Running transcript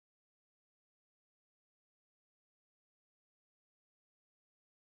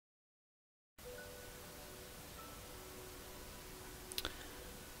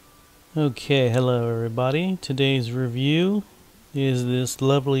Okay, hello everybody. Today's review is this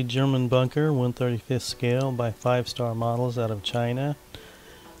lovely German bunker, 1/35th scale by 5-star models out of China.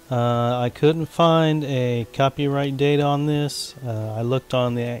 I couldn't find a copyright date on this. I looked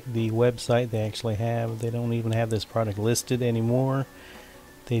on the website they actually have. They don't even have this product listed anymore.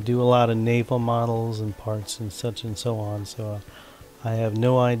 They do a lot of naval models and parts and such and so on, so I have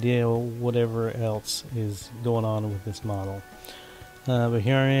no idea whatever else is going on with this model. But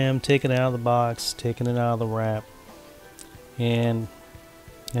here I am taking it out of the box, taking it out of the wrap, and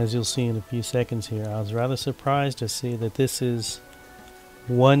as you'll see in a few seconds here, I was rather surprised to see that this is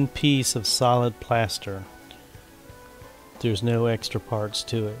one piece of solid plaster. There's no extra parts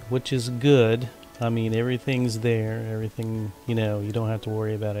to it, which is good. I mean, everything's there, everything, you don't have to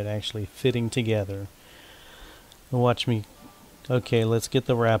worry about it actually fitting together. And watch me. Okay, let's get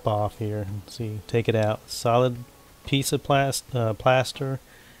the wrap off here. See, take it out. Solid piece of plaster.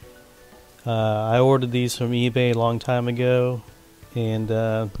 I ordered these from eBay a long time ago, and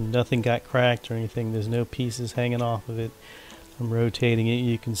nothing got cracked or anything. There's no pieces hanging off of it. I'm rotating it.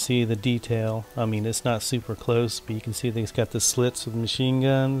 You can see the detail. I mean, it's not super close, but you can see that it's got the slits with machine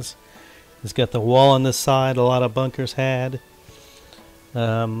guns. It's got the wall on this side a lot of bunkers had.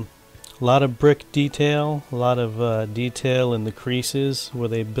 A lot of brick detail, a lot of detail in the creases where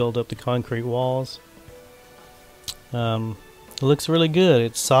they build up the concrete walls. It looks really good.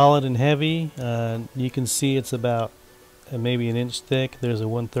 It's solid and heavy. You can see it's about maybe an inch thick. There's a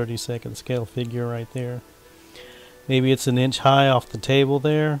 1/32nd scale figure right there. Maybe it's an inch high off the table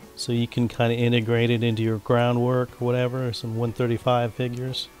there, so you can kind of integrate it into your groundwork or whatever, or some 135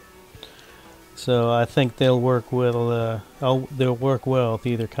 figures. So I think they'll work with they'll work well with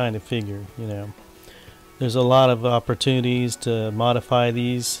either kind of figure. There's a lot of opportunities to modify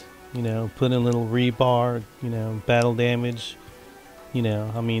these. Put in a little rebar, battle damage.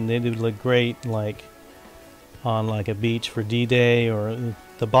 I mean, they would look great like on like a beach for D-Day, or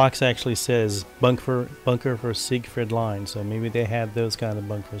the box actually says bunker for Siegfried Line, so maybe they had those kind of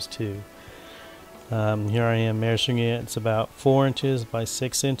bunkers too. Here I am measuring it. It's about 4 inches by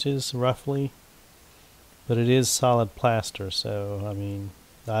 6 inches roughly, but it is solid plaster, so I mean,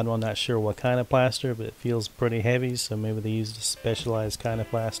 I'm not sure what kind of plaster, but it feels pretty heavy, so maybe they used a specialized kind of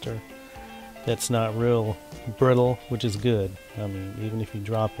plaster that's not real brittle, which is good. I mean, even if you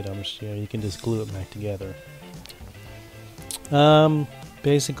drop it, I'm sure you can just glue it back together.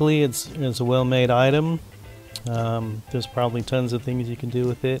 Basically, it's a well-made item. There's probably tons of things you can do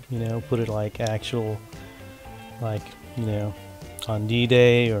with it. Put it like on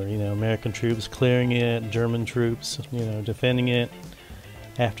D-Day, or American troops clearing it, German troops defending it.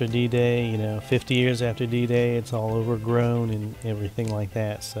 After D-Day, 50 years after D-Day, it's all overgrown and everything like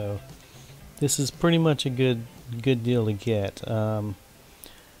that. So this is pretty much a good deal to get. The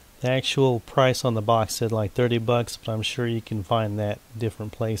actual price on the box said like 30 bucks, but I'm sure you can find that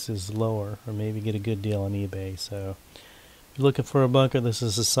different places lower, or maybe get a good deal on eBay. So if you're looking for a bunker, this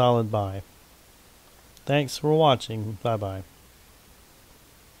is a solid buy. Thanks for watching. Bye bye.